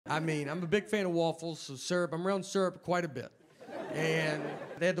I mean, I'm a big fan of waffles, so syrup. I'm around syrup quite a bit. And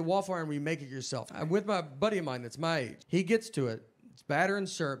they had the waffle iron where you make it yourself. I'm with my buddy of mine that's my age. He gets to it. It's batter and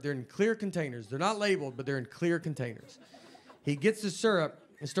syrup. They're in clear containers. They're not labeled, but they're in clear containers. He gets the syrup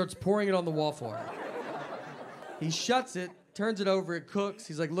and starts pouring it on the waffle iron. He shuts it, turns it over, it cooks.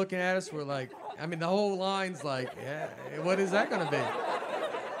 He's like looking at us. We're like, I mean, the whole line's like, yeah, what is that gonna be?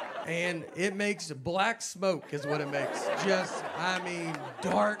 And it makes black smoke is what it makes. Just, I mean,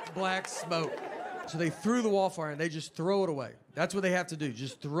 dark black smoke. So they threw the waffle iron. They just throw it away. That's what they have to do.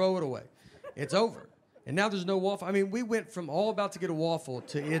 Just throw it away. It's over. And now there's no waffle. I mean, we went from all about to get a waffle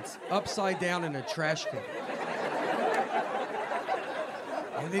to it's upside down in a trash can.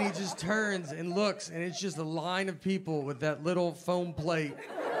 And then he just turns and looks, and it's just a line of people with that little foam plate